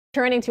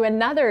Turning to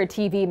another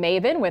TV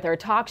maven with her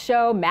talk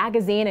show,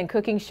 magazine, and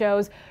cooking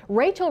shows,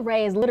 Rachael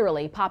Ray is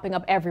literally popping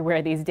up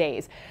everywhere these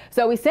days.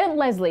 So we sent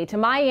Leslie to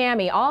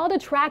Miami all to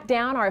track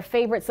down our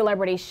favorite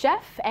celebrity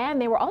chef, and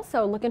they were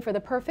also looking for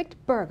the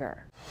perfect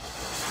burger.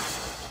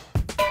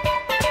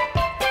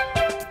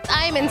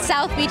 I'm in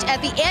South Beach at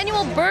the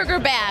annual Burger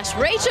Bash.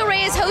 Rachael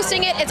Ray is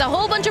hosting it. It's a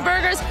whole bunch of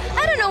burgers.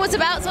 I don't know what's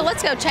about, so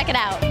let's go check it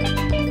out.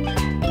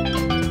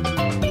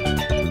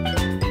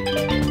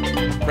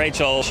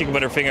 Rachael, she can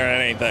put her finger on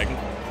anything,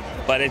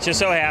 but it just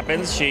so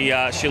happens she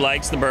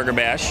likes the Burger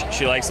Bash.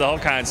 She likes the whole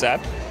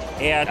concept,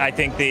 and I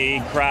think the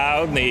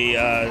crowd, the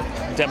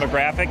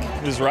demographic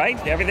is right,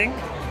 everything.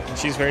 And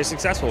she's very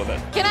successful with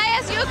it. Can I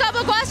ask you a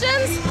couple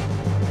questions?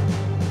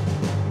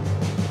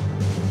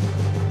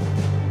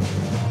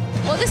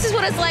 Well, this is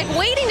what it's like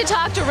waiting to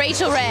talk to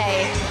Rachael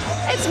Ray.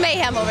 It's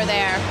mayhem over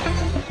there.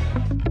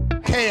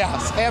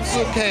 Chaos,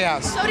 absolute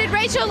chaos. So did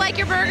Rachael like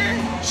your burger?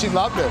 She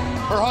loved it.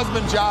 Her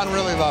husband, John,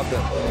 really loved it.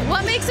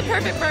 What makes a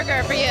perfect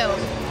burger for you?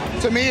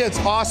 To me, it's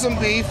awesome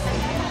beef,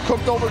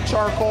 cooked over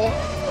charcoal,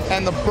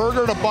 and the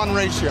burger to bun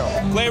ratio.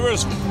 Flavor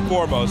is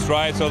foremost,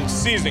 right? So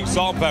seasoning,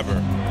 salt, and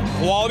pepper.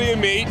 Quality of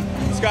meat,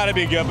 it's got to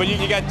be good, but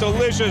you got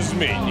delicious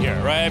meat here,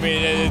 right? I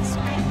mean,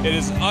 it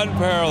is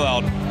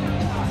unparalleled.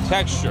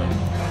 Texture.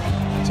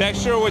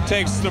 Texture what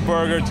takes the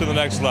burger to the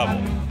next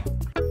level.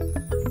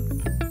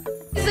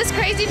 Is this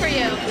crazy for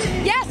you?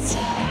 Yes.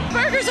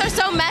 Burgers are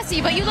so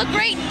messy, but you look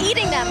great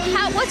eating them.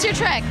 What's your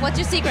trick? What's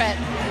your secret?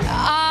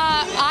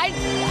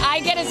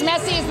 I get as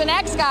messy as the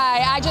next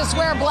guy. I just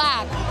wear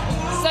black,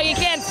 so you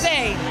can't see.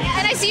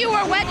 And I see you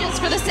wore wedges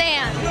for the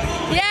sand.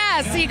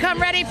 Yes, so you come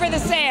ready for the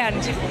sand.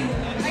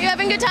 Are you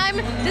having a good time?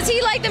 Does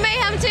he like the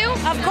mayhem too?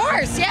 Of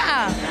course,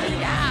 yeah.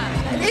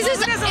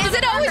 Is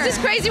it always this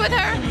crazy with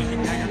her?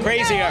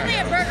 Crazier. Only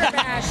a Burger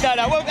Bash. No,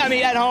 I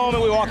mean, at home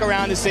and we walk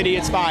around the city,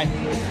 it's fine.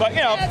 But,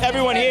 you know,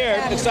 everyone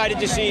here is excited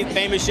to see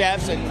famous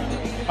chefs and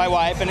my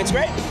wife, and it's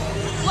great.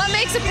 What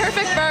makes a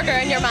perfect burger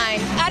in your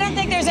mind? I don't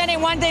think there's any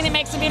one thing that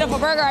makes a beautiful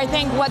burger. I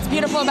think what's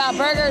beautiful about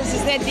burgers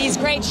is that these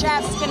great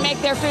chefs can make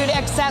their food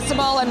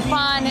accessible and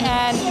fun,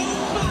 and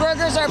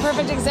burgers are a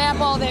perfect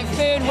example that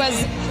food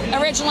was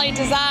originally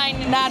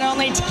designed not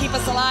only to keep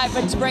us alive,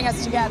 but to bring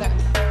us together.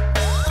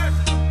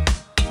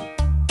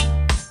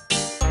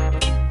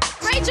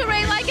 Rachael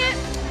Ray like it?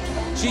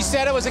 She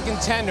said it was a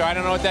contender. I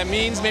don't know what that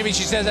means. Maybe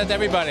she says that to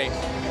everybody.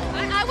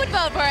 I would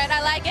vote for it.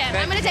 I like it.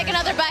 I'm going to take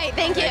another bite.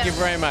 Thank you. Thank you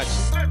very much.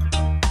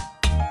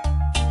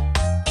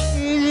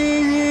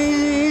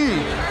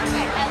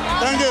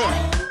 Thank you.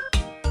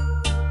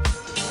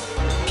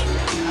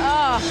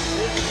 Oh,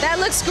 that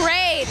looks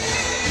great.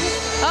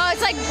 Oh,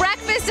 it's like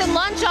breakfast and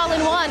lunch all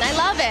in one. I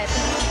love it.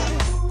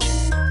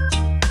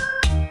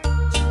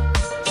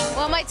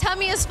 Well, my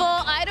tummy is full.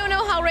 I don't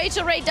know how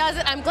Rachael Ray does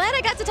it. I'm glad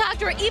I got to talk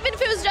to her. Even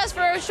if it was just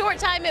for a short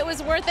time, it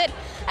was worth it.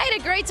 I had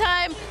a great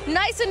time,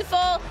 nice and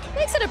full.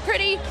 Makes it a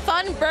pretty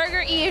fun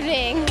burger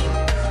evening.